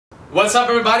What's up,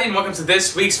 everybody, and welcome to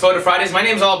this week's Foto Fridays. My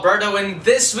name is Alberto, and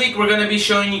this week we're going to be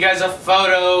showing you guys a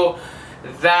photo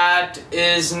that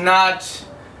is not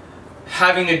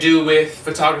having to do with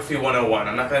Photography 101.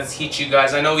 I'm not going to teach you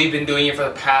guys. I know we've been doing it for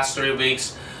the past 3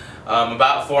 weeks,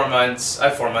 about 4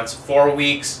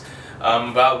 weeks,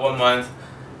 about 1 month,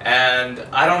 and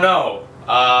I don't know.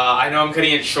 I know I'm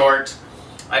cutting it short.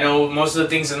 I know most of the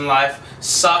things in life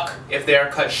suck if they are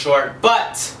cut short,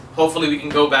 but hopefully we can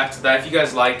go back to that. If you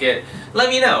guys like it, let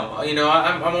me know. You know,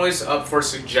 I'm always up for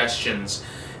suggestions,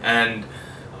 and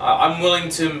I'm willing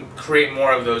to create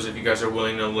more of those if you guys are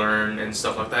willing to learn and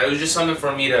stuff like that. It was just something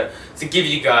for me to give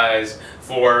you guys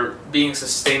for being a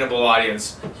sustainable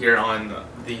audience here on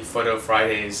the Foto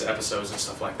Fridays episodes and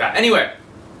stuff like that. Anyway,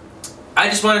 I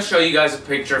just want to show you guys a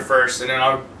picture first, and then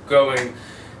I'll go and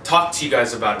talk to you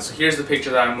guys about it. So here's the picture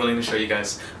that I'm willing to show you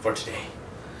guys for today.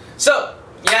 So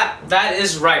yeah, that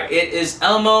is right. It is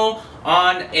Elmo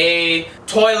on a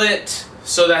toilet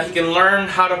so that he can learn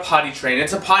how to potty train.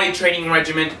 It's a potty training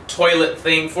regimen toilet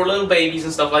thing for little babies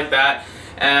and stuff like that.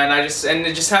 And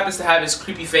it just happens to have his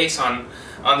creepy face on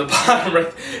the bottom.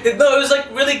 Right? It was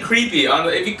like really creepy.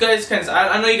 If you guys can,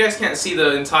 I know you guys can't see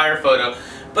the entire photo,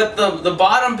 but the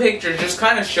bottom picture just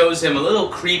kind of shows him a little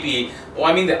creepy. Well,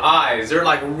 I mean the eyes, they're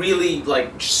like really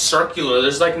like circular.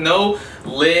 There's like no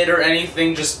lid or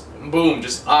anything. Just boom,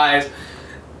 just eyes.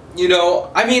 You know,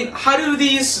 I mean, how do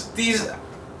these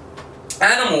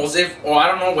animals, well, I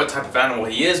don't know what type of animal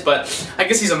he is, but I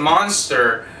guess he's a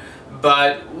monster,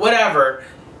 but whatever.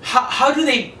 How do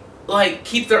they like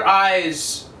keep their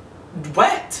eyes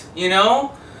wet, you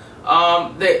know?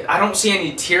 I don't see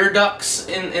any tear ducts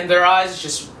in their eyes,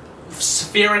 just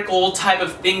spherical type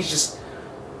of things just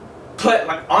put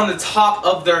like on the top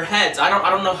of their heads. I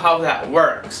don't know how that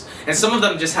works. And some of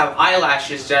them just have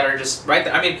eyelashes that are just right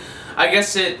there. I mean, I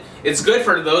guess it's good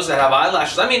for those that have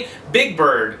eyelashes. I mean, Big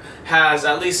Bird has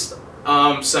at least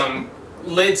some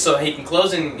lids so he can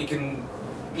close and he can,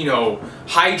 you know,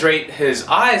 hydrate his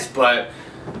eyes. But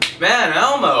man,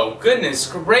 Elmo, goodness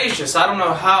gracious, I don't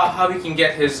know how he can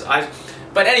get his eyes.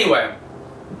 But anyway,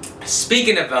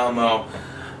 speaking of Elmo,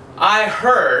 I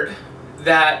heard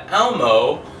that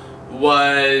Elmo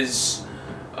was,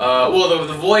 well,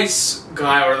 the voice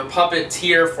guy or the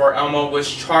puppeteer for Elmo was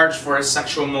charged for a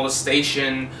sexual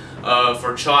molestation,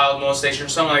 for child molestation or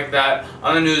something like that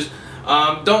on the news.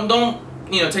 Don't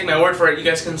you know, take my word for it. You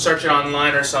guys can search it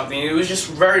online or something. It was just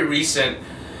very recent,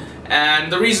 and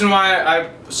the reason why I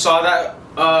saw that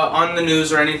on the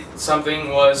news or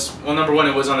something was, well, number one,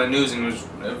 it was on the news and it was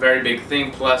a very big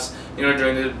thing. Plus, you know,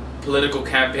 during the political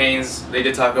campaigns, they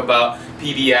did talk about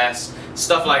PBS,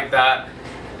 stuff like that.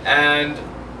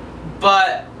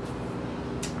 But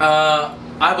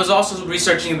I was also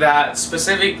researching that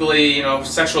specifically, you know,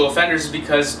 sexual offenders,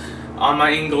 because on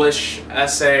my English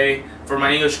essay, for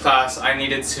my English class, I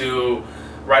needed to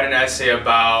write an essay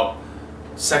about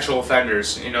sexual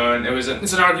offenders, you know, and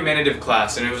it's an argumentative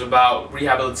class, and it was about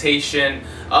rehabilitation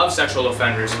of sexual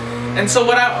offenders. And so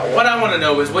what I want to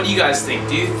know is, what do you guys think?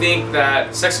 Do you think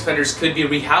that sex offenders could be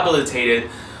rehabilitated,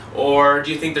 or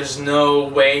do you think there's no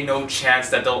way, no chance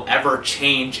that they'll ever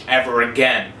change ever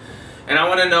again? And I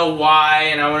want to know why,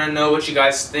 and I want to know what you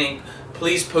guys think.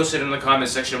 Please post it in the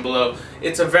comment section below.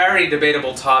 It's a very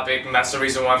debatable topic, and that's the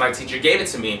reason why my teacher gave it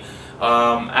to me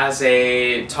as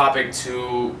a topic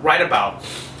to write about.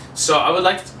 So I would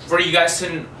like for you guys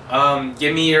to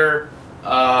give me your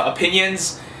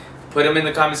opinions. Put them in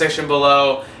the comment section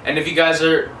below. And if you guys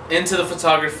are into the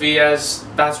photography,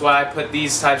 that's why I put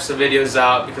these types of videos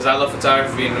out, because I love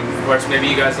photography, and of course maybe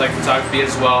you guys like photography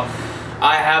as well.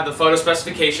 I have the photo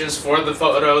specifications for the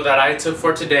photo that I took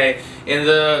for today in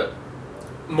the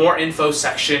more info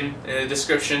section in the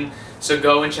description, so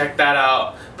go and check that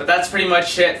out. But that's pretty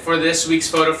much it for this week's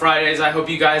Foto Fridays. I hope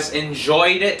you guys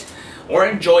enjoyed it, or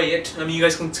enjoy it. I mean, you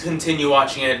guys can continue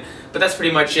watching it, but that's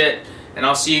pretty much it. And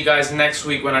I'll see you guys next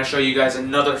week when I show you guys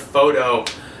another photo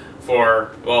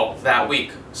for, well, that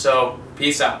week. So,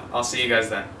 peace out. I'll see you guys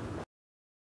then.